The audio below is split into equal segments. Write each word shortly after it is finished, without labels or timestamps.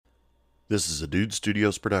This is a Dude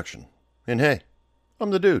Studios production. And hey,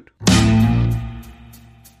 I'm the dude. Hey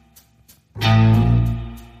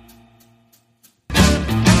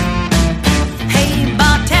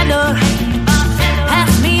bartender,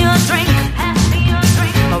 pass me a drink.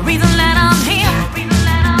 The reason that I'm here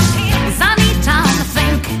is I need time to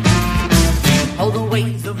think. All the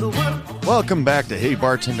ways of the world. Welcome back to Hey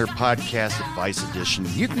Bartender Podcast Advice Edition.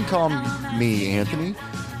 You can call me Anthony,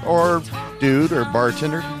 or dude, or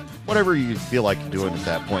bartender, whatever you feel like doing at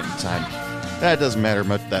that point in time. That doesn't matter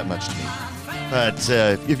that much to me. But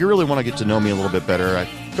if you really want to get to know me a little bit better,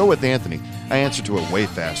 go with Anthony. I answer to it way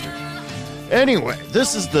faster. Anyway,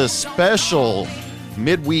 this is the special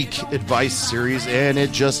midweek advice series, and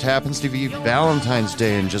it just happens to be Valentine's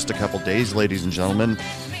Day in just a couple days, ladies and gentlemen.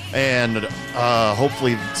 And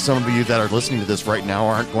hopefully some of you that are listening to this right now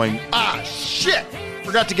aren't going, shit,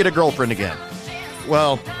 forgot to get a girlfriend again.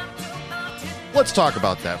 Well, let's talk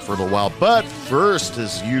about that for a little while. But first,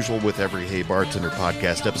 as usual with every Hey Bartender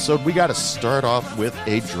podcast episode, we got to start off with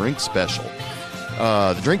a drink special.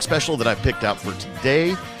 The drink special that I picked out for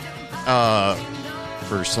today,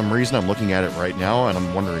 for some reason, I'm looking at it right now and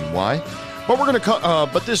I'm wondering why.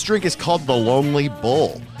 But but this drink is called the Lonely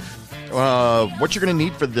Bull. What you're going to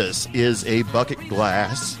need for this is a bucket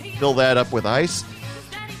glass. Fill that up with ice.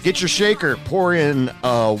 Get your shaker. Pour in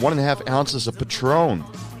 1.5 ounces of Patron,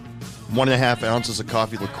 1.5 ounces of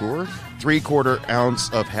coffee liqueur, 3/4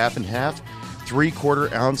 ounce of half and half,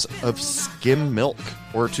 3/4 ounce of skim milk,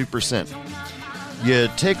 or 2%. You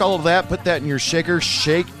take all of that, put that in your shaker,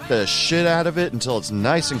 shake the shit out of it until it's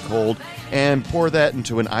nice and cold, and pour that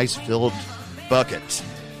into an ice-filled bucket.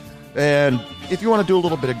 And if you want to do a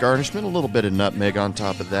little bit of garnishment, a little bit of nutmeg on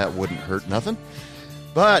top of that wouldn't hurt nothing.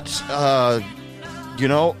 But,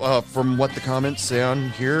 from what the comments say on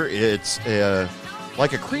here, it's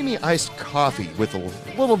like a creamy iced coffee with a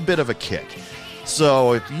little bit of a kick.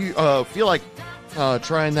 So if you feel like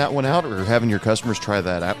trying that one out or having your customers try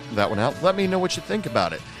that one out, let me know what you think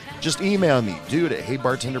about it. Just email me, dude, at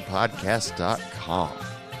heybartenderpodcast.com.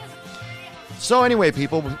 So anyway,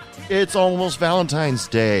 people, it's almost Valentine's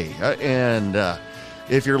Day. And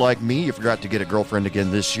if you're like me, you forgot to get a girlfriend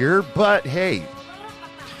again this year. But hey,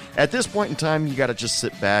 at this point in time, you got to just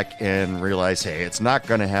sit back and realize, hey, it's not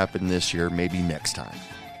going to happen this year, maybe next time.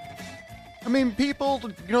 I mean, people,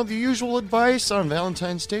 the usual advice on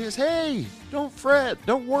Valentine's Day is, hey, don't fret,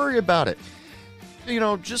 don't worry about it.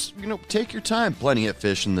 Just take your time, plenty of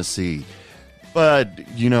fish in the sea. But,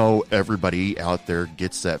 everybody out there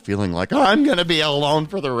gets that feeling like, I'm going to be alone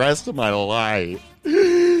for the rest of my life.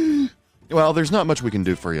 Well, there's not much we can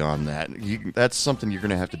do for you on that. That's something you're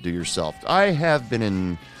going to have to do yourself. I have been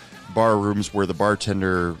in bar rooms where the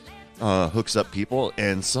bartender hooks up people,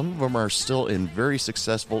 and some of them are still in very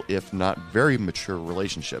successful, if not very mature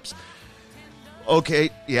relationships. Okay,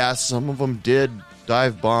 yeah, some of them did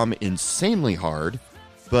dive bomb insanely hard,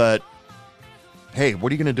 but hey, what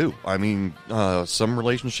are you going to do? I mean, some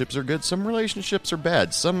relationships are good, some relationships are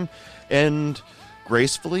bad. Some end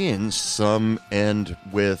gracefully, and some end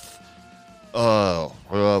with Michael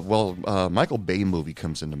Bay movie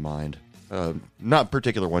comes into mind. Not a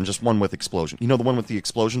particular one, just one with explosion. The one with the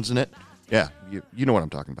explosions in it? Yeah, you know what I'm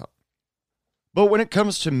talking about. But when it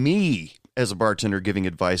comes to me as a bartender giving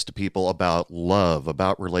advice to people about love,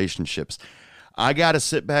 about relationships, I got to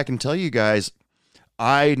sit back and tell you guys,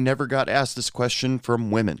 I never got asked this question from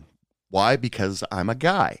women. Why? Because I'm a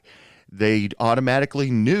guy. They automatically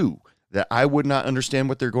knew that I would not understand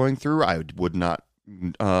what they're going through. I would not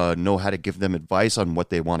know how to give them advice on what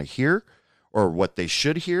they want to hear or what they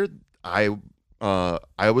should hear. I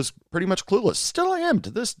was pretty much clueless. Still I am to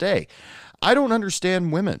this day. I don't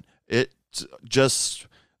understand women. It's just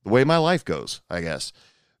the way my life goes, I guess.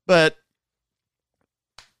 But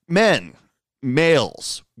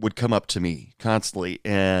males would come up to me constantly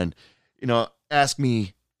and, ask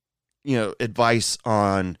me, advice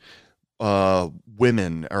on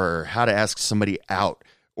women or how to ask somebody out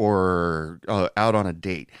or out on a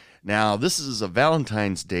date. Now, this is a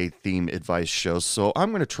Valentine's Day themed advice show, so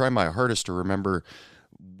I'm going to try my hardest to remember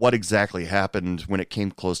what exactly happened when it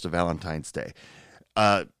came close to Valentine's Day.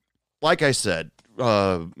 Like I said,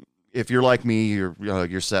 if you're like me,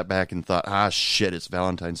 you're sat back and thought, shit, it's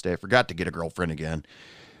Valentine's Day. I forgot to get a girlfriend again.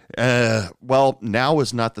 Well, now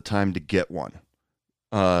is not the time to get one.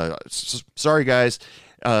 Sorry, guys.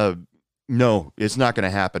 No, it's not going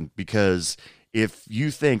to happen, because if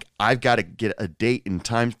you think I've got to get a date in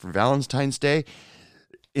time for Valentine's Day,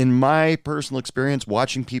 in my personal experience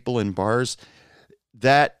watching people in bars,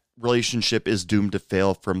 that relationship is doomed to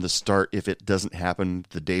fail from the start if it doesn't happen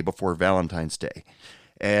the day before Valentine's Day.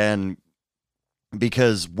 And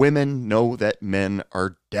because women know that men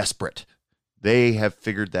are desperate. They have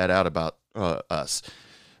figured that out about us.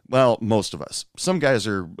 Well, most of us. Some guys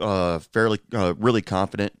are fairly really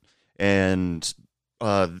confident, and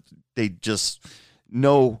they just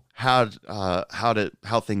know how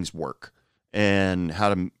things work and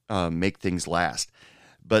how to make things last.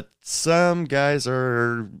 But some guys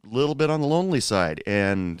are a little bit on the lonely side,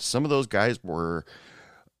 and some of those guys were,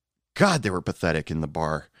 God, they were pathetic in the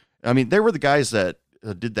bar. I mean, they were the guys that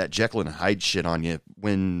did that Jekyll and Hyde shit on you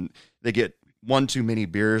when they get one too many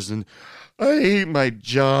beers and, I hate my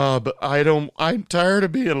job. I'm tired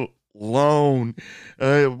of being alone.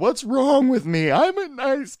 What's wrong with me? I'm a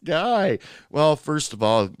nice guy. Well, first of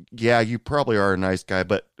all, yeah, you probably are a nice guy,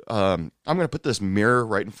 but I'm going to put this mirror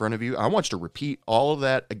right in front of you. I want you to repeat all of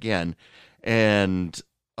that again and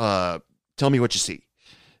tell me what you see.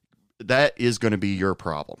 That is going to be your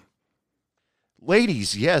problem.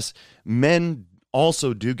 Ladies, yes, men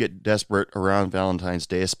also do get desperate around Valentine's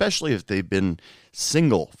Day, especially if they've been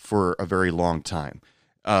single for a very long time.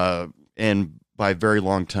 And by very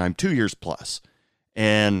long time, 2 years plus.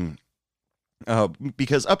 And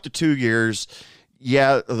because up to 2 years,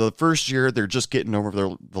 yeah, the first year they're just getting over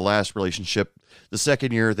the last relationship. The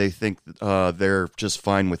second year they think they're just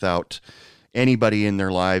fine without anybody in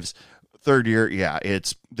their lives. Third year, yeah,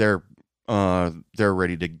 they're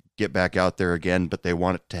ready to get back out there again, but they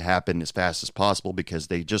want it to happen as fast as possible because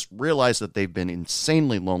they just realize that they've been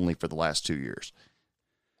insanely lonely for the last 2 years.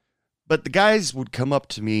 But the guys would come up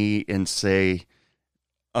to me and say,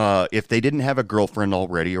 if they didn't have a girlfriend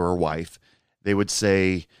already or a wife, they would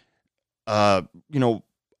say, I don't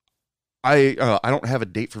have a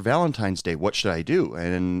date for Valentine's Day. What should I do?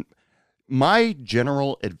 And my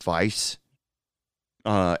general advice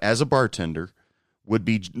as a bartender would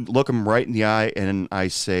be look them right in the eye and I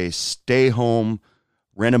say, stay home,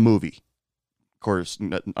 rent a movie. Of course,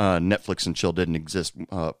 Netflix and chill didn't exist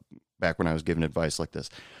back when I was giving advice like this.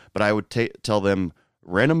 But I would tell them,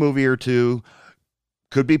 rent a movie or two,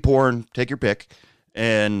 could be porn, take your pick,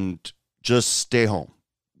 and just stay home.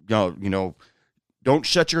 Don't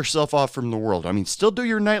shut yourself off from the world. I mean, still do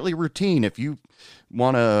your nightly routine. If you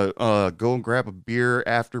want to go and grab a beer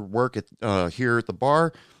after work here at the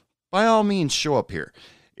bar, by all means, show up here.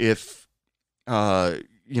 If,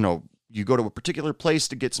 you go to a particular place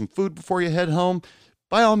to get some food before you head home,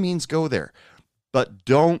 by all means, go there. But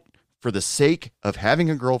don't, for the sake of having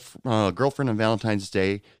a girlfriend on Valentine's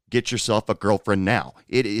Day, get yourself a girlfriend now.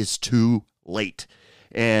 It is too late.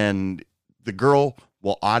 And the girl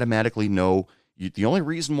will automatically know the only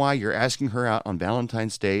reason why you're asking her out on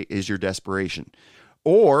Valentine's Day is your desperation.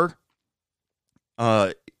 Or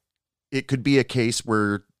it could be a case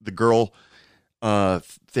where the girl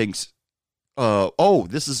thinks,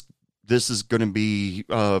 this is going to be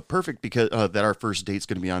perfect because that our first date's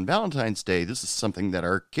going to be on Valentine's Day. This is something that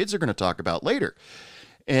our kids are going to talk about later.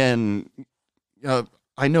 And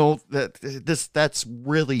I know that that's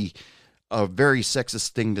really a very sexist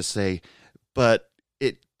thing to say, but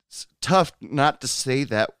it's tough not to say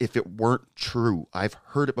that if it weren't true. I've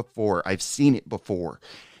heard it before. I've seen it before.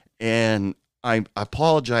 And I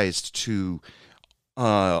apologize to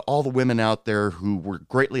all the women out there who were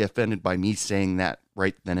greatly offended by me saying that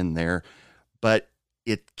right then and there. But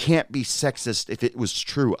it can't be sexist if it was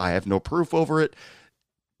true. I have no proof over it,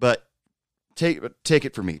 but take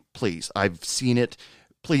it from me, please. I've seen it.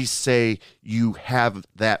 Please say you have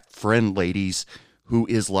that friend, ladies, who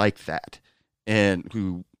is like that and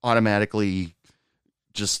who automatically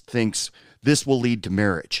just thinks this will lead to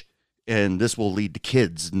marriage and this will lead to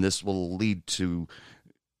kids and this will lead to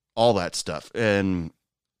all that stuff. And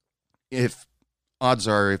if odds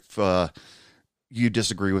are, if you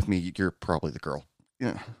disagree with me, you're probably the girl.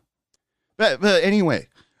 Yeah. But anyway,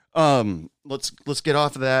 let's get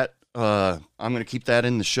off of that. I'm going to keep that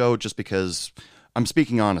in the show just because I'm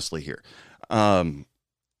speaking honestly here. Guys,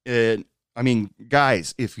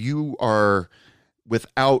 if you are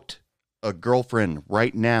without a girlfriend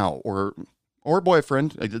right now or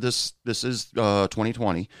boyfriend, this is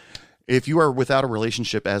 2020. If you are without a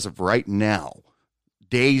relationship as of right now,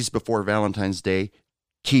 days before Valentine's Day,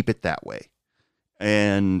 keep it that way.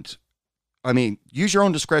 And use your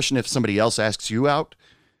own discretion if somebody else asks you out.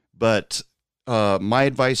 But my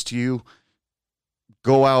advice to you,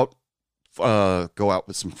 go out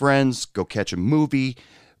with some friends, go catch a movie,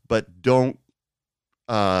 but don't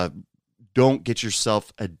get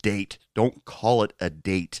yourself a date. Don't call it a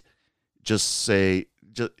date. Just or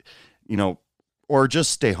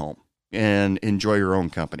just stay home and enjoy your own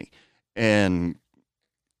company. And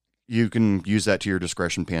you can use that to your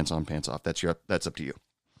discretion, pants on, pants off. That's up to you.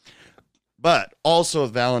 But also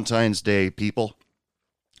Valentine's Day, people,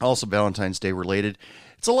 also Valentine's Day related.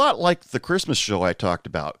 It's a lot like the Christmas show I talked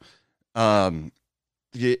about.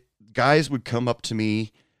 The guys would come up to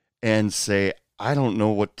me and say, I don't know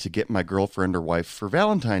what to get my girlfriend or wife for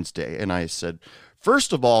Valentine's Day. And I said,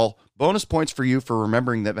 first of all, bonus points for you for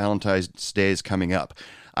remembering that Valentine's Day is coming up.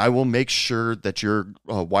 I will make sure that your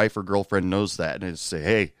wife or girlfriend knows that, and say,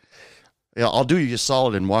 hey, yeah, I'll do you a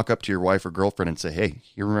solid and walk up to your wife or girlfriend and say, hey,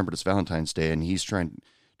 you remembered it's Valentine's Day, and he's trying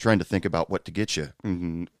to think about what to get you.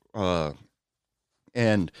 And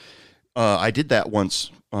I did that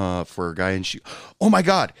once for a guy, and she, oh my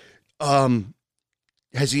God, have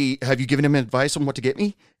you given him advice on what to get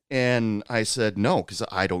me? And I said no, because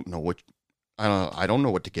I don't know what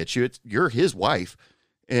to get you. You're his wife.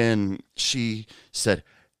 And she said,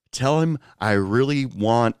 tell him I really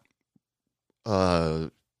want,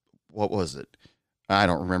 what was it? I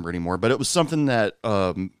don't remember anymore, but it was something that,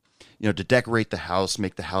 to decorate the house,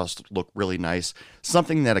 make the house look really nice.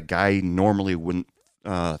 Something that a guy normally wouldn't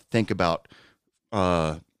think about.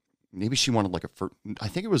 Maybe she wanted I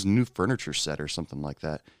think it was a new furniture set or something like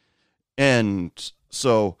that. And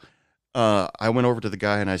so I went over to the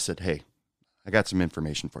guy and I said, hey, I got some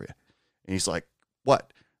information for you. And he's like,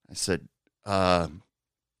 what? I said,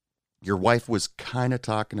 your wife was kind of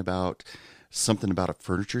talking about something about a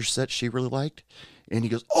furniture set she really liked. And he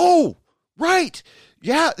goes, oh, right.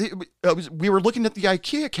 Yeah. We were looking at the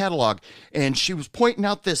IKEA catalog and she was pointing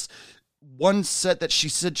out this one set that she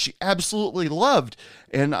said she absolutely loved.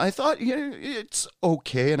 And I thought, it's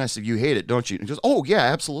okay. And I said, you hate it, don't you? And he goes, oh yeah,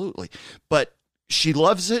 absolutely. But she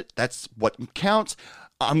loves it. That's what counts.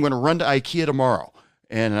 I'm going to run to IKEA tomorrow.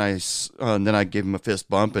 And then I gave him a fist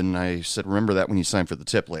bump and I said, remember that when you sign for the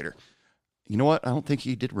tip later. You know what? I don't think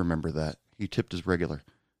he did remember that. He tipped as regular.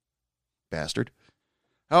 Bastard.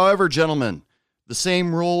 However, gentlemen, the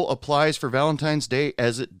same rule applies for Valentine's Day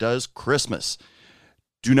as it does Christmas.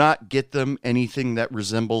 Do not get them anything that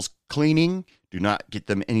resembles cleaning. Do not get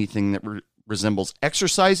them anything that resembles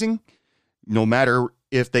exercising. No matter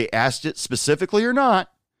if they asked it specifically or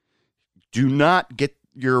not. Do not get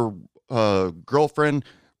your girlfriend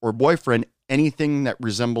or boyfriend anything that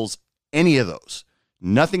resembles any of those.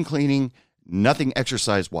 Nothing cleaning, nothing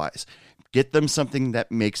exercise-wise. Get them something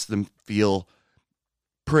that makes them feel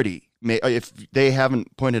pretty. If they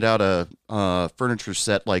haven't pointed out a furniture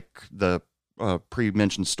set like the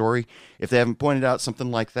pre-mentioned story, if they haven't pointed out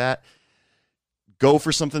something like that, go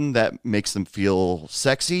for something that makes them feel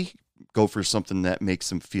sexy. Go for something that makes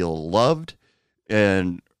them feel loved,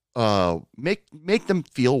 and make them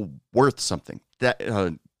feel worth something. That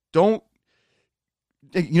don't,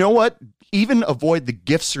 you know what? Even avoid the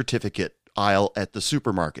gift certificate aisle at the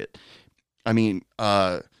supermarket. I mean,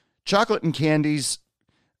 chocolate and candies.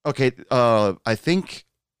 Okay, I think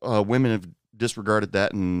women have disregarded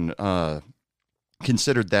that and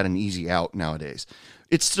considered that an easy out nowadays.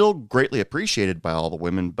 It's still greatly appreciated by all the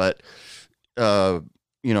women, but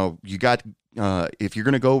you got if you're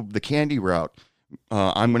going to go the candy route,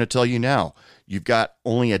 I'm going to tell you now, you've got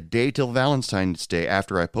only a day till Valentine's Day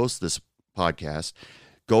after I post this podcast.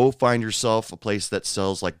 Go find yourself a place that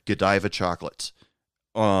sells like Godiva chocolates,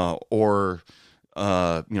 or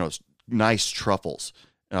nice truffles.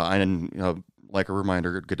 And like a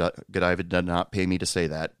reminder, Godiva did not pay me to say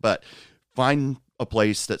that, but find a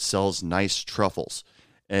place that sells nice truffles,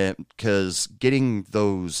 because getting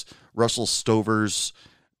those Russell Stover's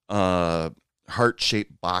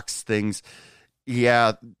heart-shaped box things,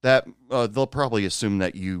 yeah, that they'll probably assume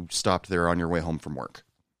that you stopped there on your way home from work.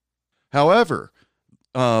 However,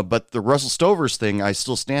 but the Russell Stover's thing, I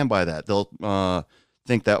still stand by that. They'll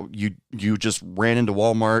think that you just ran into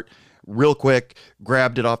Walmart real quick,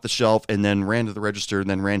 grabbed it off the shelf, and then ran to the register, and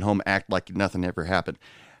then ran home, act like nothing ever happened.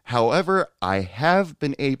 However, I have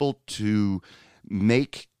been able to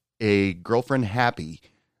make a girlfriend happy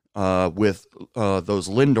with those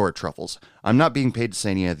Lindor truffles. I'm not being paid to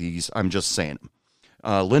say any of these. I'm just saying them.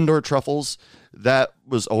 Lindor truffles, that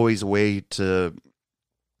was always a way to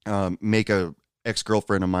make a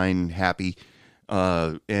ex-girlfriend of mine happy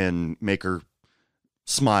and make her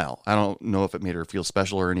smile. I don't know if it made her feel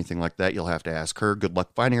special or anything like that. You'll have to ask her. Good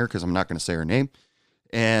luck finding her, because I'm not going to say her name.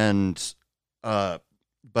 And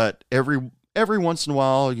but every once in a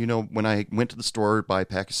while, when I went to the store, buy a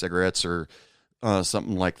pack of cigarettes or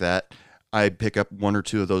something like that, I'd pick up one or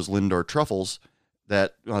two of those Lindor truffles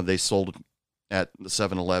that they sold at the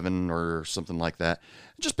 7-Eleven or something like that.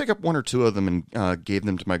 Just pick up one or two of them and gave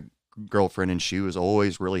them to my girlfriend, and she was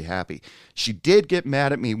always really happy. She did get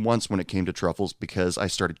mad at me once when it came to truffles because I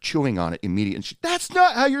started chewing on it immediately. And that's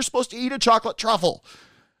not how you're supposed to eat a chocolate truffle.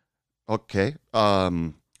 Okay.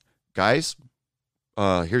 Guys,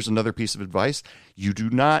 here's another piece of advice. You do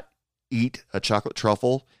not eat a chocolate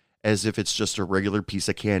truffle as if it's just a regular piece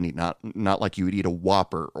of candy, not like you would eat a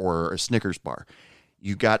Whopper or a Snickers bar.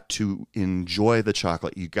 You got to enjoy the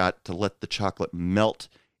chocolate. You got to let the chocolate melt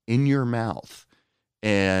in your mouth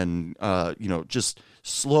and, just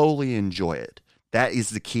slowly enjoy it. That is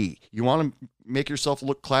the key. You want to make yourself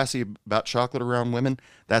look classy about chocolate around women?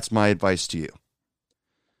 That's my advice to you.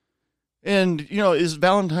 And, is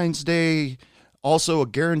Valentine's Day also a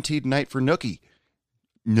guaranteed night for nookie?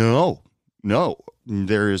 No.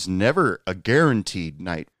 There is never a guaranteed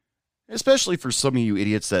night, especially for some of you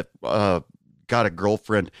idiots that got a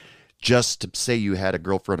girlfriend just to say you had a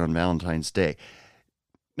girlfriend on Valentine's Day.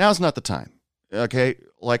 Now's not the time. Okay,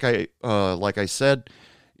 like I said,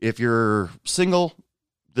 if you're single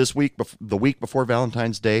this week, the week before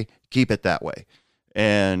Valentine's Day, keep it that way,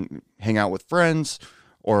 and hang out with friends,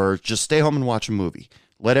 or just stay home and watch a movie.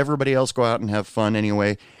 Let everybody else go out and have fun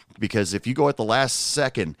anyway, because if you go at the last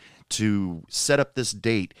second to set up this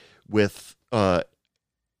date with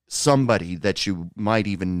somebody that you might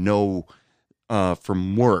even know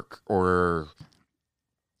from work or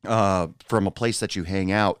from a place that you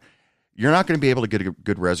hang out, you're not going to be able to get a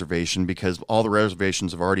good reservation because all the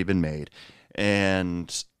reservations have already been made,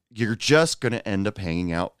 and you're just going to end up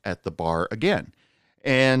hanging out at the bar again.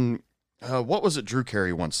 And what was it Drew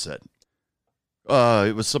Carey once said?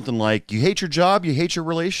 It was something like, you hate your job, you hate your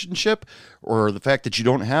relationship, or the fact that you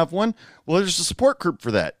don't have one. Well, there's a support group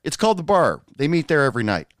for that. It's called the bar. They meet there every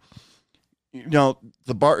night. The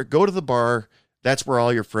bar, go to the bar. That's where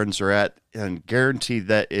all your friends are at, and guarantee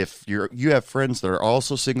that if you have friends that are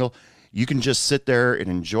also single, you can just sit there and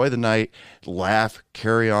enjoy the night, laugh,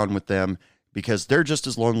 carry on with them, because they're just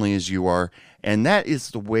as lonely as you are. And that is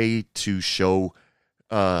the way to show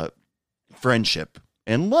friendship.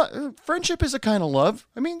 And friendship is a kind of love.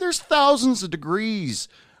 I mean, there's thousands of degrees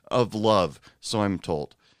of love, so I'm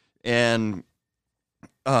told. And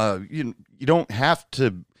you don't have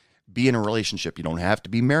to be in a relationship. You don't have to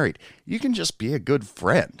be married. You can just be a good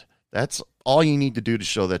friend. That's all you need to do to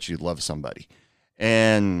show that you love somebody.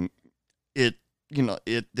 And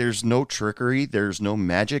there's no trickery. There's no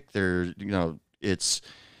magic. It's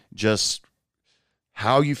just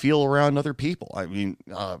how you feel around other people. I mean,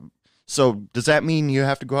 so does that mean you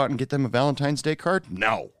have to go out and get them a Valentine's Day card?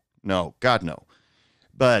 No, God, no.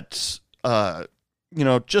 But,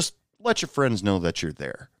 just let your friends know that you're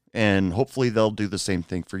there, and hopefully they'll do the same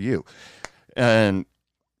thing for you. And,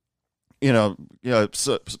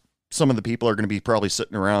 so some of the people are going to be probably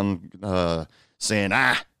sitting around saying,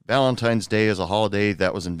 Valentine's Day is a holiday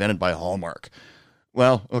that was invented by Hallmark.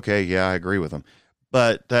 Well, okay, yeah, I agree with them.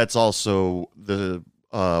 But that's also the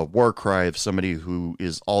war cry of somebody who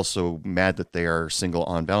is also mad that they are single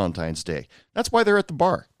on Valentine's Day. That's why they're at the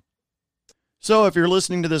bar. So if you're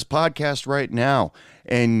listening to this podcast right now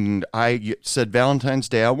and I said Valentine's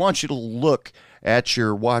Day, I want you to look at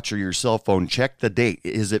your watch or your cell phone, check the date.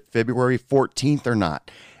 Is it February 14th or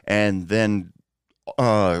not? And then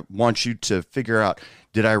want you to figure out,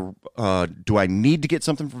 do I need to get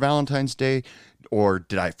something for Valentine's Day? Or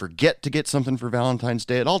did I forget to get something for Valentine's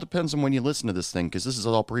Day? It all depends on when you listen to this thing, because this is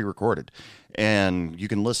all pre-recorded. And you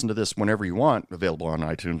can listen to this whenever you want, available on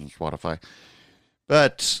iTunes and Spotify.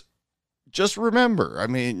 But just remember, I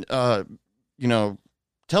mean, tell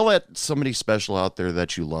that somebody special out there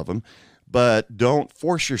that you love them, but don't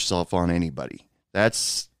force yourself on anybody.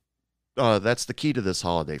 That's the key to this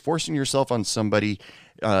holiday. Forcing yourself on somebody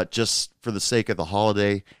just for the sake of the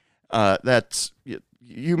holiday,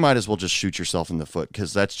 you might as well just shoot yourself in the foot,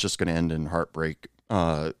 because that's just going to end in heartbreak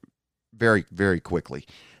very, very quickly.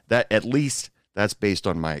 At least that's based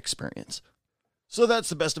on my experience. So that's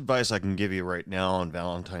the best advice I can give you right now on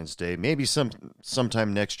Valentine's Day. Maybe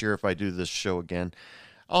sometime next year, if I do this show again,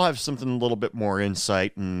 I'll have something a little bit more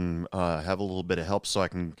insight and have a little bit of help, so I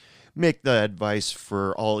can make the advice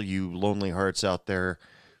for all you lonely hearts out there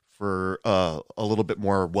for a little bit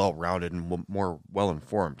more well-rounded and more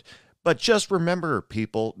well-informed. But just remember,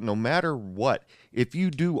 people, no matter what, if you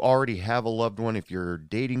do already have a loved one, if you're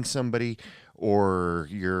dating somebody or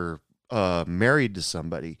you're married to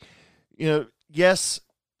somebody, yes,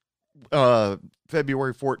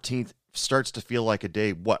 February 14th starts to feel like a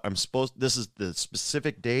day. This is the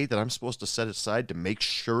specific day that I'm supposed to set aside to make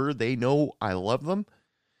sure they know I love them.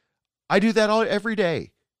 I do that every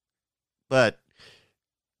day. But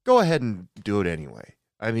go ahead and do it anyway.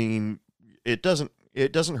 I mean, it doesn't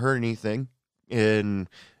hurt anything, and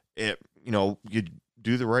you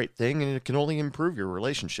do the right thing, and it can only improve your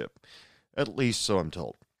relationship. At least so I'm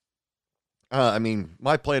told. I mean,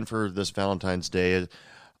 my plan for this Valentine's Day is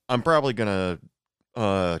I'm probably going to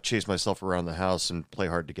chase myself around the house and play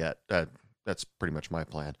hard to get. That's pretty much my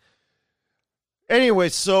plan. Anyway,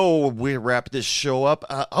 so we wrap this show up.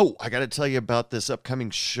 I got to tell you about this upcoming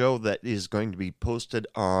show that is going to be posted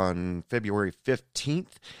on February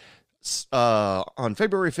 15th. On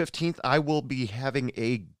February 15th, I will be having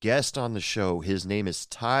a guest on the show. His name is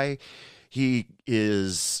Ty. He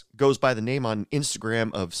goes by the name on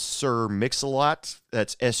Instagram of Sir Mix-a-Lot.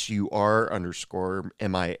 That's SUR_MIX_ALOT.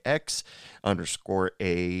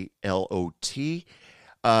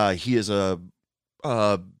 He is a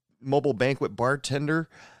mobile banquet bartender.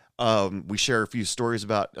 We share a few stories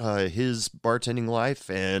about his bartending life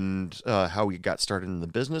and how he got started in the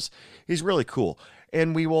business. He's really cool.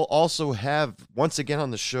 And we will also have, once again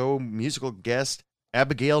on the show, musical guest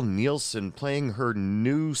Abigail Nielsen playing her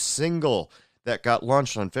new single that got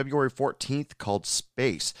launched on February 14th called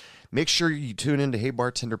Space. Make sure you tune into Hey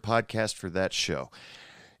Bartender Podcast for that show.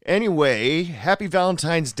 Anyway, happy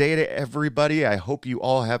Valentine's Day to everybody. I hope you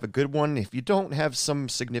all have a good one. If you don't have some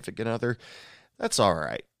significant other, that's all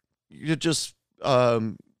right. You just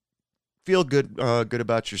feel good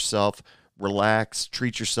about yourself. Relax.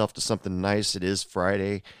 Treat yourself to something nice. It is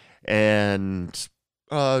Friday. And,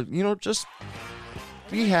 just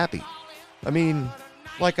be happy. I mean,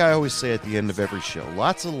 like I always say at the end of every show,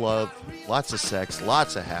 lots of love, lots of sex,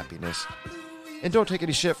 lots of happiness. And don't take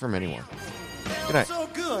any shit from anyone. Good night. So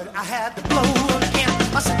good, I had to blow again.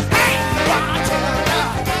 I said, hey,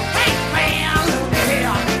 bartender.